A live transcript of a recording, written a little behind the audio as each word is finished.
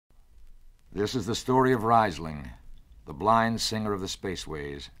This is the story of Heinlein, the blind singer of the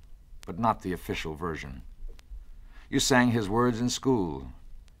spaceways, but not the official version. You sang his words in school.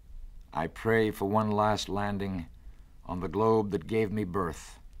 I pray for one last landing on the globe that gave me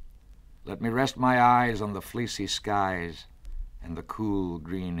birth. Let me rest my eyes on the fleecy skies and the cool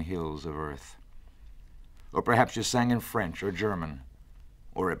green hills of earth. Or perhaps you sang in French or German,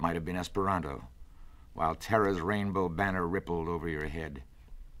 or it might have been Esperanto, while terror's rainbow banner rippled over your head.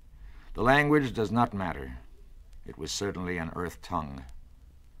 The language does not matter. It was certainly an earth tongue.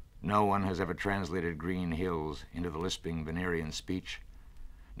 No one has ever translated green hills into the lisping Venerian speech.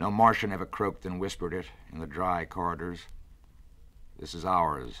 No Martian ever croaked and whispered it in the dry corridors. This is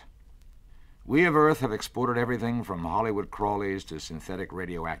ours. We of Earth have exported everything from Hollywood crawlies to synthetic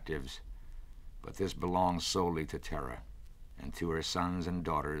radioactives, but this belongs solely to Terra and to her sons and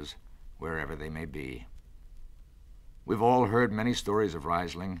daughters, wherever they may be. We've all heard many stories of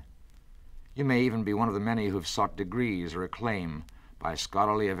Heinlein. You may even be one of the many who've sought degrees or acclaim by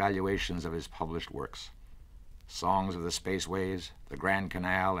scholarly evaluations of his published works. Songs of the Spaceways, the Grand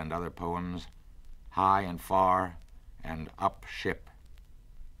Canal, and other poems, High and Far, and Up Ship.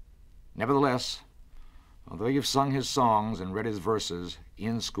 Nevertheless, although you've sung his songs and read his verses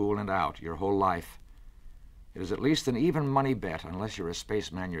in school and out your whole life, it is at least an even money bet, unless you're a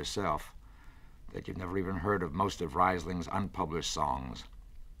spaceman yourself, that you've never even heard of most of Heinlein's unpublished songs.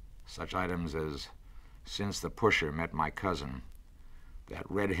 Such items as Since the Pusher Met My Cousin, That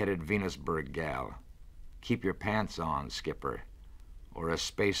Red-Headed Venusberg Gal, Keep Your Pants On, Skipper, or A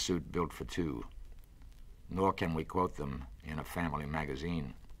Spacesuit Built for Two. Nor can we quote them in a family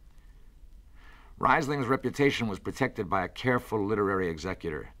magazine. Heinlein's reputation was protected by a careful literary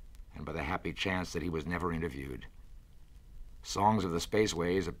executor and by the happy chance that he was never interviewed. Songs of the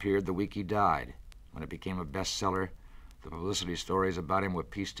Spaceways appeared the week he died. When it became a bestseller, the publicity stories about him were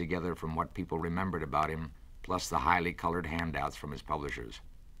pieced together from what people remembered about him, plus the highly colored handouts from his publishers.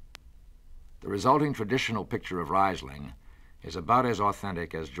 The resulting traditional picture of Heinlein is about as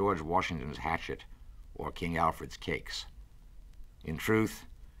authentic as George Washington's hatchet or King Alfred's cakes. In truth,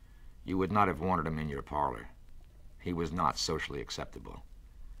 you would not have wanted him in your parlor. He was not socially acceptable.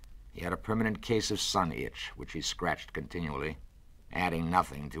 He had a permanent case of sun itch, which he scratched continually, adding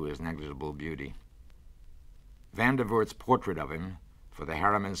nothing to his negligible beauty. Van der Voort's portrait of him, for the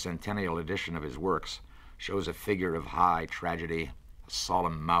Harriman Centennial edition of his works, shows a figure of high tragedy, a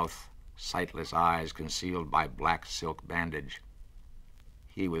solemn mouth, sightless eyes concealed by black silk bandage.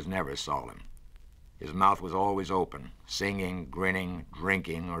 He was never solemn. His mouth was always open, singing, grinning,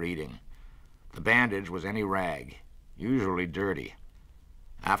 drinking, or eating. The bandage was any rag, usually dirty.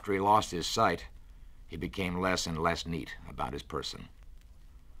 After he lost his sight, he became less and less neat about his person.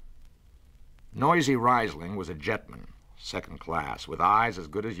 Noisy Heinlein was a jetman, second class, with eyes as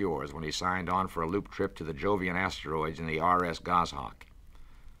good as yours when he signed on for a loop trip to the Jovian asteroids in the RS Goshawk.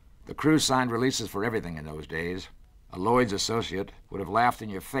 The crew signed releases for everything in those days. A Lloyd's associate would have laughed in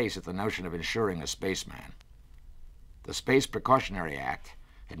your face at the notion of insuring a spaceman. The Space Precautionary Act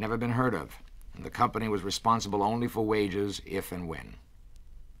had never been heard of, and the company was responsible only for wages if and when.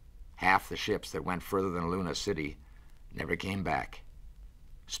 Half the ships that went further than Luna City never came back.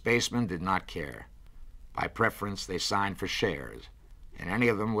 Spacemen did not care. By preference, they signed for shares, and any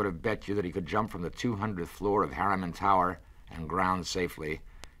of them would have bet you that he could jump from the 200th floor of Harriman Tower and ground safely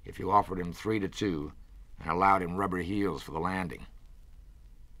if you offered him 3-2 and allowed him rubber heels for the landing.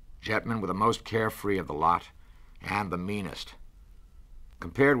 Jetmen were the most carefree of the lot and the meanest.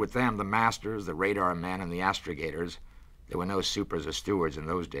 Compared with them, the masters, the radar men, and the astrogators, there were no supers or stewards in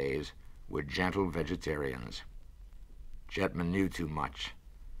those days, were gentle vegetarians. Jetmen knew too much.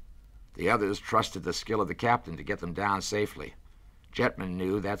 The others trusted the skill of the captain to get them down safely. Jetmen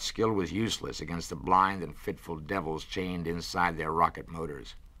knew that skill was useless against the blind and fitful devils chained inside their rocket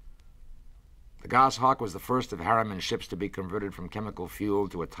motors. The Goshawk was the first of Harriman's ships to be converted from chemical fuel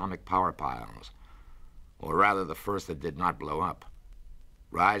to atomic power piles, or rather the first that did not blow up.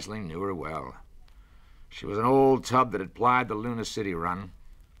 Heinlein knew her well. She was an old tub that had plied the Luna City run,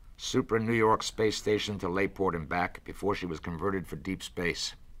 Supra New York Space Station to Layport and back before she was converted for deep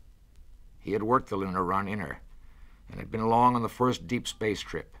space. He had worked the lunar run in her, and had been along on the first deep space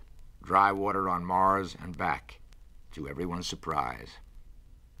trip, dry water on Mars and back, to everyone's surprise.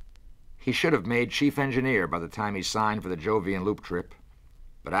 He should have made chief engineer by the time he signed for the Jovian loop trip,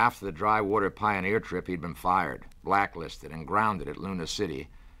 but after the dry water pioneer trip he'd been fired, blacklisted, and grounded at Luna City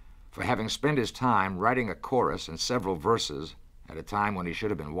for having spent his time writing a chorus and several verses at a time when he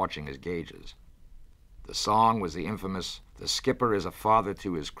should have been watching his gauges. The song was the infamous "The Skipper is a Father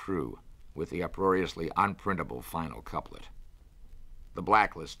to His Crew," with the uproariously unprintable final couplet. The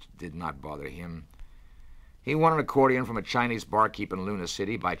blacklist did not bother him. He won an accordion from a Chinese barkeep in Luna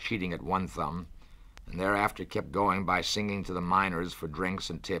City by cheating at one thumb, and thereafter kept going by singing to the miners for drinks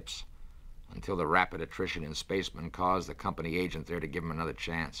and tips, until the rapid attrition in spacemen caused the company agent there to give him another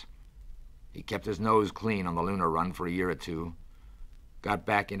chance. He kept his nose clean on the lunar run for a year or two, got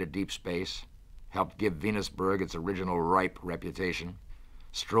back into deep space, helped give Venusberg its original ripe reputation,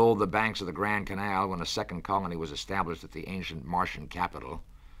 strolled the banks of the Grand Canal when a second colony was established at the ancient Martian capital,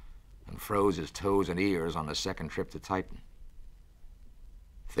 and froze his toes and ears on the second trip to Titan.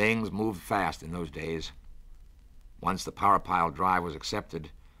 Things moved fast in those days. Once the power pile drive was accepted,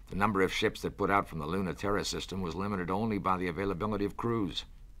 the number of ships that put out from the Luna Terra system was limited only by the availability of crews.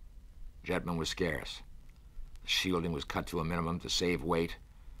 Jetmen were scarce. The shielding was cut to a minimum to save weight,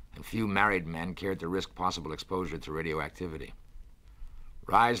 and few married men cared to risk possible exposure to radioactivity.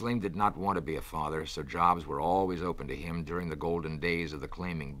 Reisling did not want to be a father, so jobs were always open to him during the golden days of the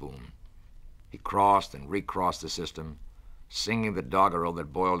claiming boom. He crossed and recrossed the system, singing the doggerel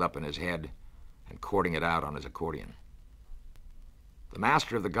that boiled up in his head and courting it out on his accordion. The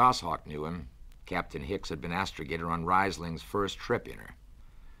master of the Goshawk knew him. Captain Hicks had been astrogator on Reisling's first trip in her.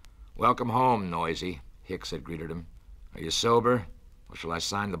 "Welcome home, Noisy," Hicks had greeted him. "Are you sober, or shall I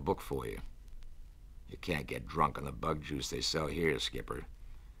sign the book for you?" "You can't get drunk on the bug juice they sell here, Skipper."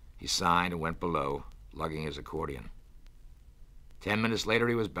 He signed and went below, lugging his accordion. 10 minutes later,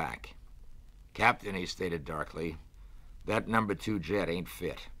 he was back. "Captain," he stated darkly, "that number 2 jet ain't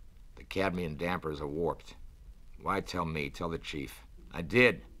fit. The cadmium dampers are warped." "Why tell me? Tell the chief." "I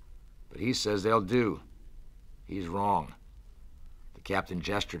did, but he says they'll do." "He's wrong." The captain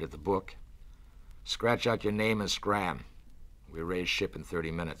gestured at the book. "Scratch out your name and scram. We raise ship in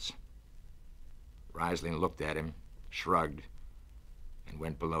 30 minutes. Reisling looked at him, shrugged, and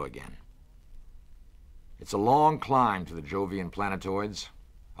went below again. It's a long climb to the Jovian planetoids.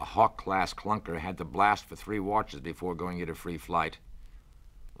 A Hawk-class clunker had to blast for 3 watches before going into free flight.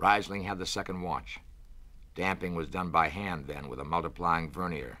 Reisling had the second watch. Damping was done by hand then with a multiplying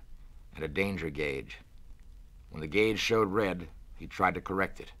vernier and a danger gauge. When the gauge showed red, he tried to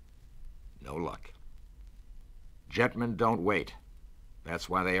correct it. No luck. Jetmen don't wait. That's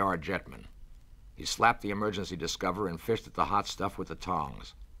why they are jetmen. He slapped the emergency discover and fished at the hot stuff with the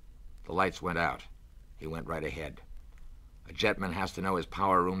tongs. The lights went out. He went right ahead. A jetman has to know his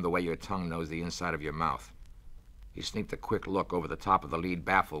power room the way your tongue knows the inside of your mouth. He sneaked a quick look over the top of the lead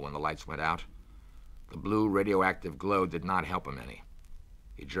baffle when the lights went out. The blue radioactive glow did not help him any.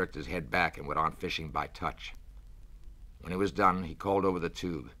 He jerked his head back and went on fishing by touch. When he was done, he called over the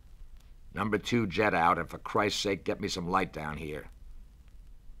tube. "Number 2 jet out, and for Christ's sake, get me some light down here."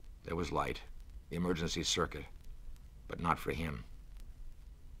 There was light, the emergency circuit, but not for him.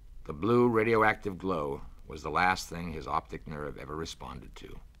 The blue radioactive glow was the last thing his optic nerve ever responded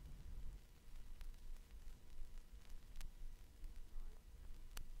to.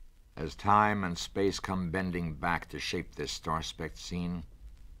 As time and space come bending back to shape this star-specked scene,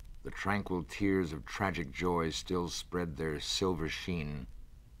 the tranquil tears of tragic joy still spread their silver sheen.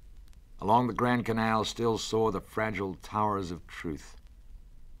 Along the Grand Canal still soar the fragile towers of truth.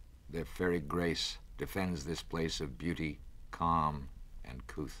 Their fairy grace defends this place of beauty, calm, and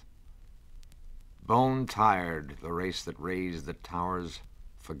couth. Bone-tired, the race that raised the towers,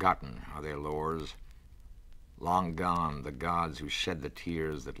 forgotten are their lores. Long gone the gods who shed the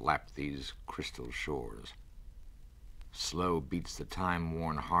tears that lapped these crystal shores. Slow beats the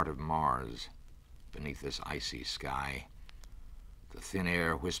time-worn heart of Mars beneath this icy sky. The thin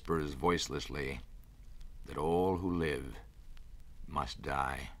air whispers voicelessly that all who live must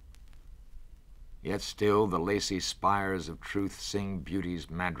die. Yet still the lacy spires of truth sing beauty's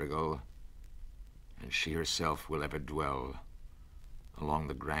madrigal, and she herself will ever dwell along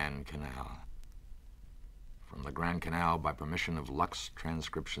the Grand Canal. From the Grand Canal, by permission of Lux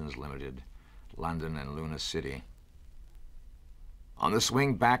Transcriptions Limited, London and Luna City. On the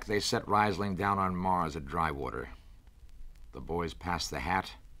swing back, they set Reisling down on Mars at Drywater. The boys passed the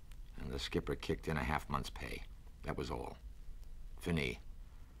hat, and the skipper kicked in a half-month's pay. That was all. Fini.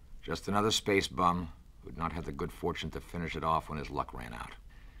 Just another space bum who'd not had the good fortune to finish it off when his luck ran out.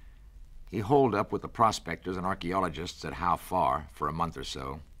 He holed up with the prospectors and archaeologists at How Far for a month or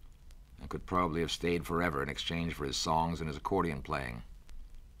so, and could probably have stayed forever in exchange for his songs and his accordion playing.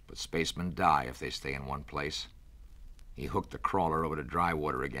 But spacemen die if they stay in one place. He hooked the crawler over to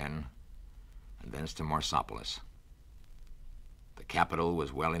Drywater again, and thence to Marsopolis. The capital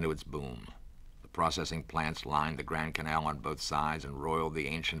was well into its boom. The processing plants lined the Grand Canal on both sides and roiled the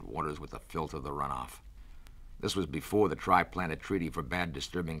ancient waters with the filth of the runoff. This was before the Tri-Planet Treaty forbade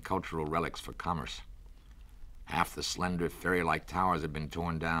disturbing cultural relics for commerce. Half the slender, fairy-like towers had been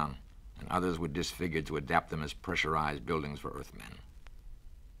torn down, and others were disfigured to adapt them as pressurized buildings for Earthmen.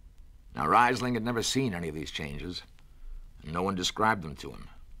 Now, Reisling had never seen any of these changes, and no one described them to him.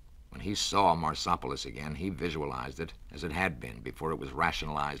 When he saw Marsopolis again, he visualized it as it had been before it was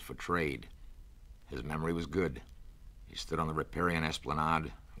rationalized for trade. His memory was good. He stood on the riparian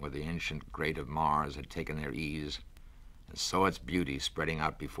esplanade where the ancient great of Mars had taken their ease and saw its beauty spreading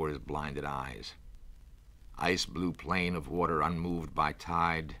out before his blinded eyes. Ice-blue plain of water unmoved by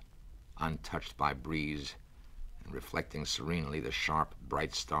tide, untouched by breeze, and reflecting serenely the sharp,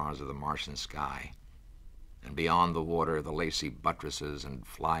 bright stars of the Martian sky. And beyond the water, the lacy buttresses and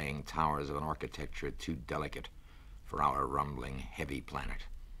flying towers of an architecture too delicate for our rumbling, heavy planet.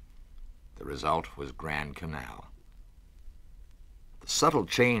 The result was Grand Canal. The subtle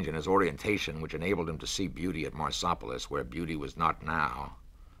change in his orientation, which enabled him to see beauty at Marsopolis, where beauty was not now,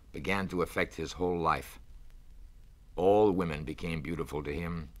 began to affect his whole life. All women became beautiful to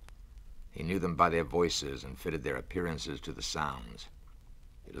him. He knew them by their voices and fitted their appearances to the sounds.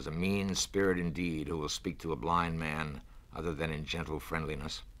 It is a mean spirit indeed who will speak to a blind man other than in gentle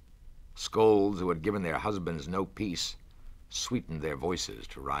friendliness. Scolds who had given their husbands no peace sweetened their voices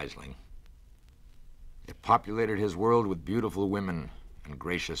to Reisling. It populated his world with beautiful women and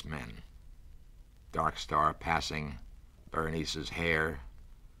gracious men. Dark Star Passing, Berenice's Hair,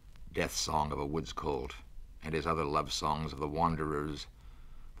 Death Song of a Woods Colt, and his other love songs of the wanderers,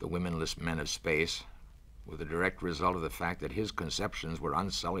 the womenless men of space, were the direct result of the fact that his conceptions were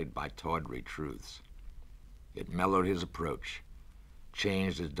unsullied by tawdry truths. It mellowed his approach,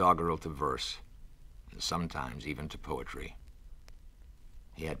 changed his doggerel to verse, and sometimes even to poetry.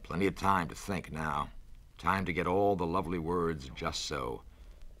 He had plenty of time to think now, time to get all the lovely words just so,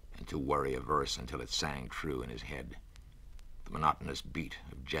 and to worry a verse until it sang true in his head, the monotonous beat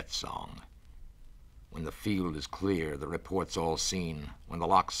of jet song. When the field is clear, the reports all seen, when the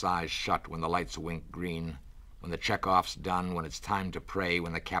lock sighs shut, when the lights wink green, when the check-off's done, when it's time to pray,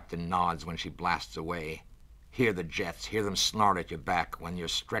 when the captain nods when she blasts away. Hear the jets, hear them snort at your back. When you're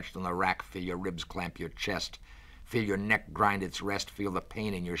stretched on the rack, feel your ribs clamp your chest. Feel your neck grind its rest, feel the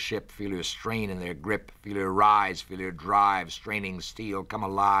pain in your ship, feel your strain in their grip, feel your rise, feel your drive, straining steel, come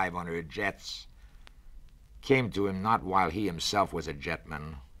alive on her jets. Came to him not while he himself was a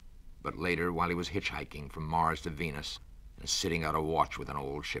jetman, but later while he was hitchhiking from Mars to Venus and sitting out a watch with an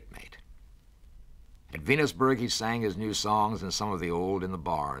old shipmate. At Venusburg, he sang his new songs and some of the old in the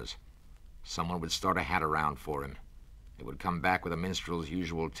bars. Someone would start a hat around for him. It would come back with a minstrel's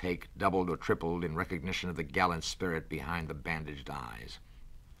usual take, doubled or tripled in recognition of the gallant spirit behind the bandaged eyes.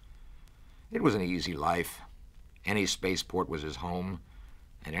 It was an easy life. Any spaceport was his home,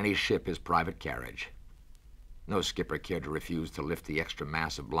 and any ship his private carriage. No skipper cared to refuse to lift the extra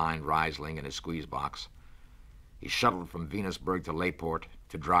mass of blind Reisling in his squeeze box. He shuttled from Venusburg to Layport,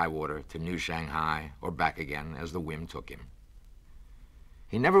 to Drywater, to New Shanghai, or back again as the whim took him.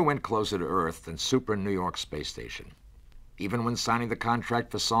 He never went closer to Earth than Super New York Space Station. Even when signing the contract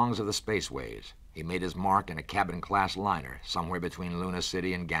for Songs of the Spaceways, he made his mark in a cabin-class liner somewhere between Luna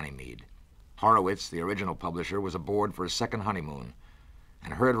City and Ganymede. Horowitz, the original publisher, was aboard for his second honeymoon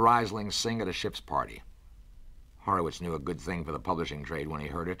and heard Reisling sing at a ship's party. Horowitz knew a good thing for the publishing trade when he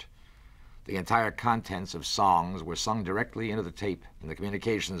heard it. The entire contents of Songs were sung directly into the tape in the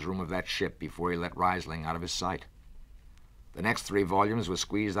communications room of that ship before he let Reisling out of his sight. The next 3 volumes were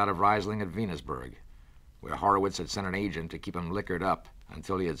squeezed out of Reisling at Venusburg, where Horowitz had sent an agent to keep him liquored up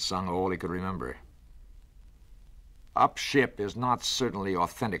until he had sung all he could remember. Up Ship is not certainly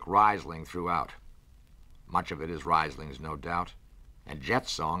authentic Reisling throughout. Much of it is Reisling's, no doubt, and Jet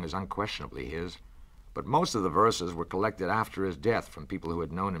Song is unquestionably his, but most of the verses were collected after his death from people who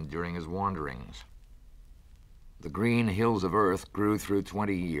had known him during his wanderings. The Green Hills of Earth grew through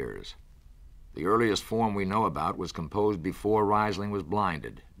 20 years. The earliest form we know about was composed before Reisling was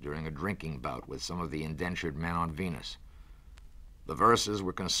blinded, during a drinking bout with some of the indentured men on Venus. The verses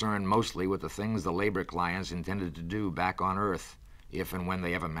were concerned mostly with the things the labor clients intended to do back on Earth, if and when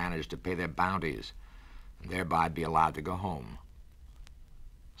they ever managed to pay their bounties, and thereby be allowed to go home.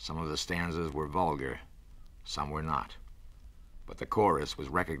 Some of the stanzas were vulgar, some were not, but the chorus was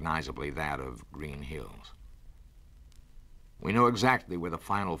recognizably that of Green Hills. We know exactly where the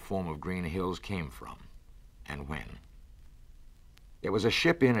final form of Green Hills came from, and when. It was a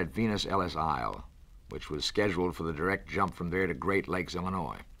ship in at Venus Ellis Isle, which was scheduled for the direct jump from there to Great Lakes,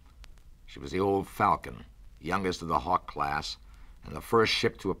 Illinois. She was the old Falcon, youngest of the Hawk class, and the first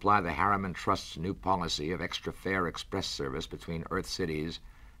ship to apply the Harriman Trust's new policy of extra fare express service between Earth cities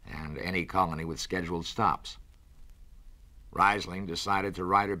and any colony with scheduled stops. Reisling decided to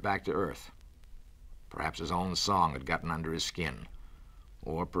ride her back to Earth. Perhaps his own song had gotten under his skin.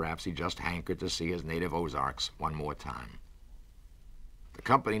 Or perhaps he just hankered to see his native Ozarks one more time. The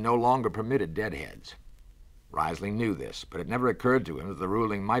company no longer permitted deadheads. Risling knew this, but it never occurred to him that the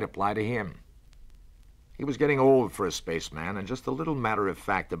ruling might apply to him. He was getting old for a spaceman and just a little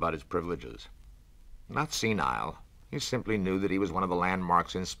matter-of-fact about his privileges. Not senile. He simply knew that he was one of the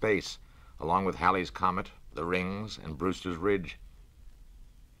landmarks in space, along with Halley's Comet, the Rings, and Brewster's Ridge.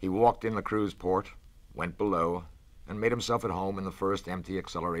 He walked in the cruise port, went below, and made himself at home in the first empty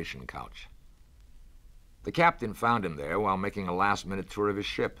acceleration couch. The captain found him there while making a last-minute tour of his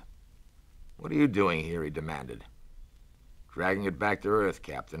ship. "What are you doing here?" he demanded. "Dragging it back to Earth,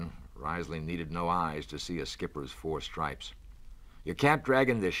 Captain." Risley needed no eyes to see a skipper's 4 stripes. "You can't drag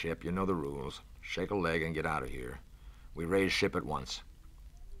in this ship. You know the rules. Shake a leg and get out of here. We raise ship at once."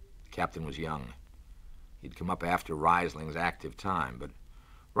 The captain was young. He'd come up after Risling's active time, but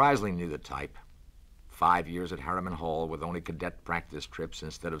Risling knew the type. 5 years at Harriman Hall with only cadet practice trips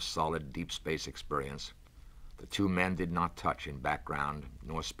instead of solid deep space experience. The two men did not touch in background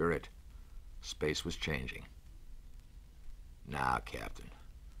nor spirit. Space was changing. "Now, Captain,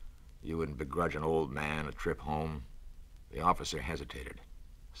 you wouldn't begrudge an old man a trip home?" The officer hesitated.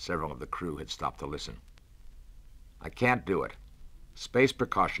 Several of the crew had stopped to listen. "I can't do it. Space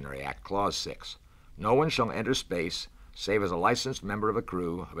Precautionary Act, Clause 6. No one shall enter space save as a licensed member of a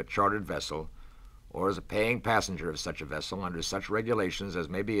crew of a chartered vessel or as a paying passenger of such a vessel under such regulations as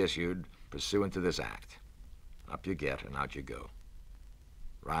may be issued pursuant to this act." Up you get and out you go.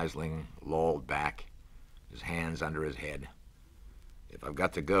 Risling lolled back, his hands under his head. "If I've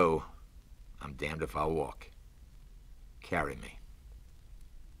got to go, I'm damned if I'll walk. Carry me."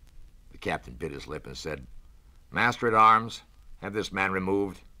 The captain bit his lip and said, "Master-at-arms, have this man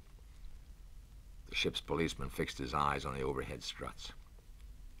removed." The ship's policeman fixed his eyes on the overhead struts.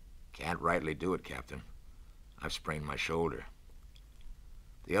 "Can't rightly do it, Captain. I've sprained my shoulder."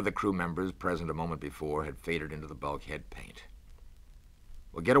 The other crew members present a moment before had faded into the bulkhead paint.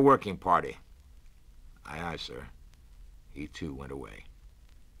 "We'll get a working party." "Aye, aye, sir." He, too, went away.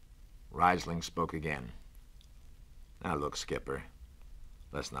 Risling spoke again. "Now, look, Skipper,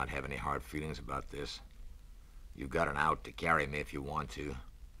 let's not have any hard feelings about this. You've got an out to carry me if you want to.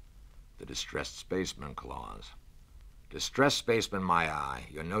 The distressed spaceman clause." "Distressed spaceman, my eye.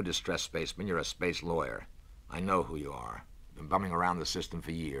 You're no distressed spaceman. You're a space lawyer. I know who you are. Been bumming around the system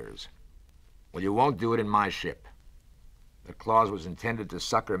for years. Well, you won't do it in my ship. That clause was intended to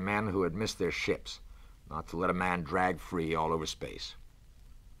succor men who had missed their ships, not to let a man drag free all over space."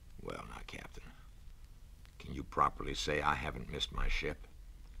 "Well, now, Captain, can you properly say I haven't missed my ship?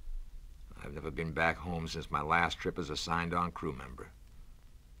 I've never been back home since my last trip as a signed-on crew member.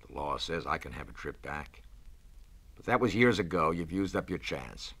 The law says I can have a trip back. But that was years ago. You've used up your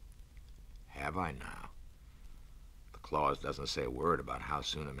chance." "Have I now?" The clause doesn't say a word about how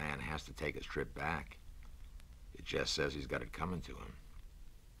soon a man has to take his trip back. It just says he's got it coming to him.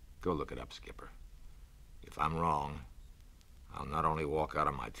 Go look it up, Skipper. If I'm wrong, I'll not only walk out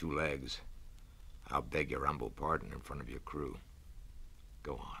on my 2 legs, I'll beg your humble pardon in front of your crew.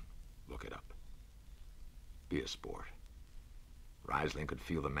 Go on, look it up. Be a sport." Risling could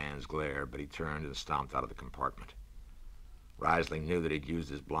feel the man's glare, but he turned and stomped out of the compartment. Risling knew that he'd used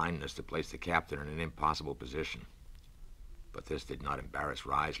his blindness to place the captain in an impossible position. But this did not embarrass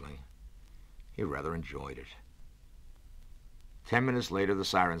Risling. He rather enjoyed it. 10 minutes later, the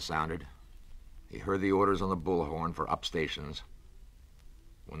siren sounded. He heard the orders on the bullhorn for up stations.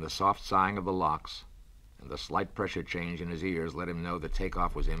 When the soft sighing of the locks and the slight pressure change in his ears let him know that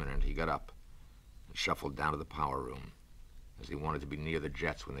takeoff was imminent, he got up and shuffled down to the power room, as he wanted to be near the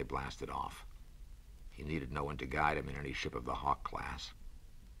jets when they blasted off. He needed no one to guide him in any ship of the Hawk class.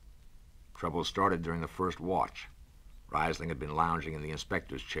 Trouble started during the first watch. Risling had been lounging in the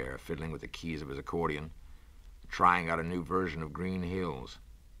inspector's chair, fiddling with the keys of his accordion, trying out a new version of Green Hills.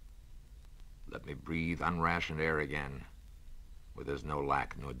 "Let me breathe unrationed air again, where there's no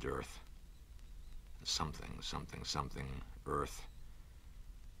lack nor dearth. And something, earth."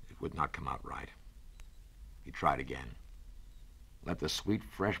 It would not come out right. He tried again. "Let the sweet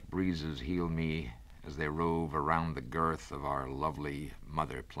fresh breezes heal me as they rove around the girth of our lovely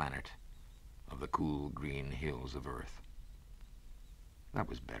mother planet, of the cool green hills of earth." That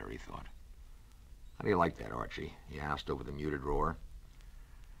was better, he thought. "How do you like that, Archie?" he asked over the muted roar.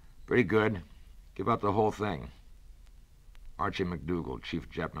 "Pretty good. Give up the whole thing." Archie McDougal, chief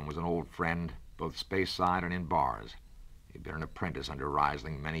jetman, was an old friend, both space-side and in bars. He'd been an apprentice under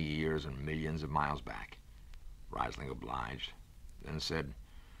Risling many years and millions of miles back. Risling obliged, then said,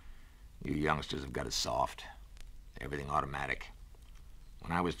 "You youngsters have got it soft. Everything automatic.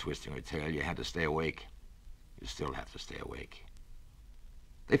 When I was twisting her tail, you had to stay awake. You still have to stay awake.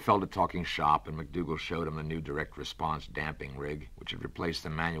 They fell to talking shop, and McDougal showed him the new direct response damping rig, which had replaced the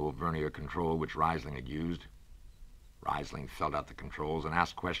manual vernier control which Reisling had used. Reisling felt out the controls and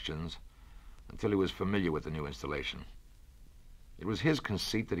asked questions until he was familiar with the new installation. It was his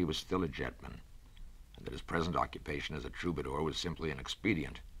conceit that he was still a jetman, and that his present occupation as a troubadour was simply an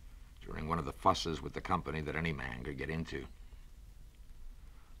expedient during one of the fusses with the company that any man could get into.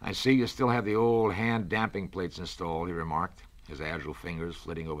 "I see you still have the old hand damping plates installed," he remarked, his agile fingers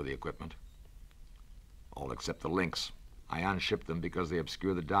flitting over the equipment. "All except the links. I unshipped them because they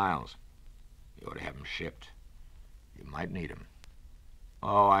obscure the dials. You ought to have them shipped. You might need them."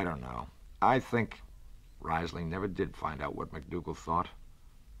 "Oh, I don't know. I think—" Reisling never did find out what McDougal thought,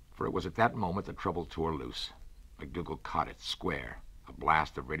 for it was at that moment the trouble tore loose. McDougal caught it, square, a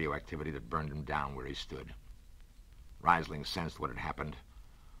blast of radioactivity that burned him down where he stood. Reisling sensed what had happened.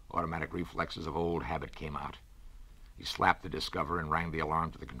 Automatic reflexes of old habit came out. He slapped the Discover and rang the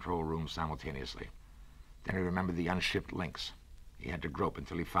alarm to the control room simultaneously. Then he remembered the unshipped links. He had to grope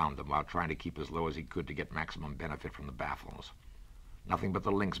until he found them while trying to keep as low as he could to get maximum benefit from the baffles. Nothing but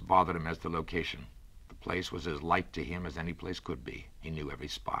the links bothered him as to location. The place was as light to him as any place could be. He knew every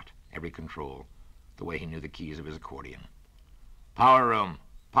spot, every control, the way he knew the keys of his accordion. "Power room!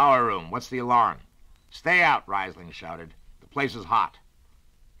 Power room! What's the alarm?" "Stay out!" Reisling shouted. "The place is hot."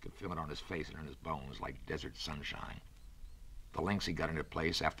 He could feel it on his face and in his bones like desert sunshine. The links he got into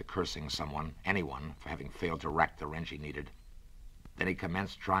place after cursing someone, anyone, for having failed to rack the wrench he needed. Then he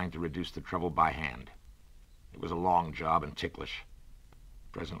commenced trying to reduce the trouble by hand. It was a long job and ticklish.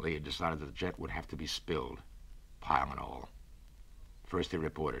 Presently he decided that the jet would have to be spilled, pile and all. First he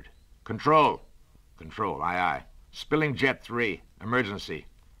reported, "Control! Control, aye, aye. Spilling jet 3. Emergency.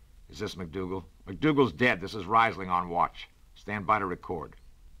 Is this McDougal? McDougal's dead. This is Reisling on watch. Stand by to record."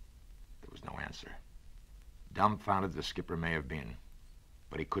 There was no answer. Dumbfounded the skipper may have been,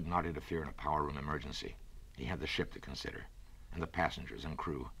 but he could not interfere in a power room emergency. He had the ship to consider, and the passengers and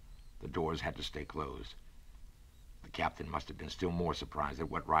crew. The doors had to stay closed. The captain must have been still more surprised at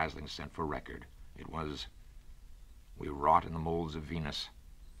what Reisling sent for record. It was, "We rot in the molds of Venus.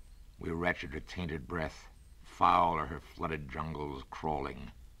 We wretched her tainted breath. Foul are her flooded jungles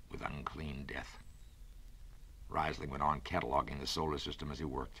crawling with unclean death." Reisling went on cataloging the solar system as he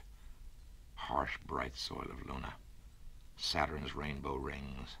worked. Harsh, bright soil of Luna. Saturn's rainbow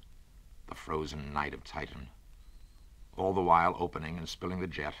rings. The frozen night of Titan. All the while opening and spilling the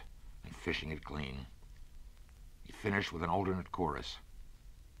jet and fishing it clean. He finished with an alternate chorus.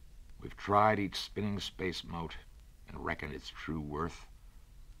 "We've tried each spinning space mote and reckoned its true worth.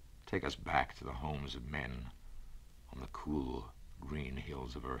 Take us back to the homes of men on the cool, green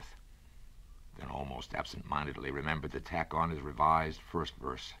hills of Earth." Then almost absent-mindedly remembered to tack on his revised first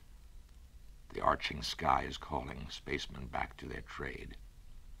verse. "The arching sky is calling spacemen back to their trade.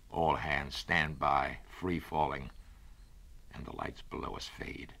 All hands stand by, free falling, and the lights below us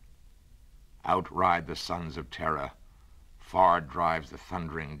fade. Out ride the sons of terror. Far drives the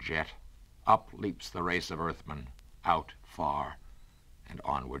thundering jet. Up leaps the race of Earthmen. Out, far, and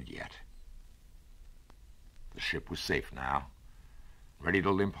onward yet." The ship was safe now, ready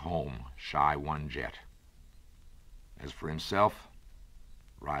to limp home, shy one jet. As for himself,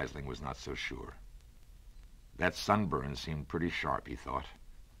 Reisling was not so sure. That sunburn seemed pretty sharp, he thought.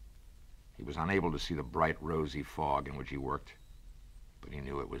 He was unable to see the bright, rosy fog in which he worked, but he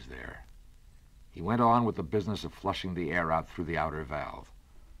knew it was there. He went on with the business of flushing the air out through the outer valve,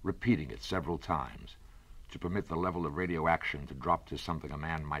 repeating it several times to permit the level of radioaction to drop to something a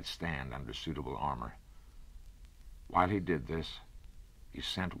man might stand under suitable armor. While he did this, he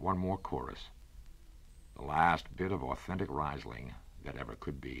sent one more chorus, the last bit of authentic Reisling that ever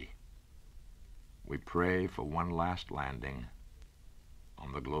could be. "We pray for one last landing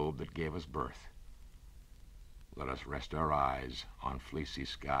on the globe that gave us birth. Let us rest our eyes on fleecy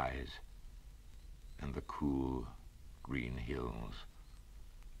skies and the cool green hills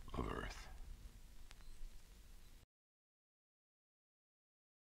of Earth."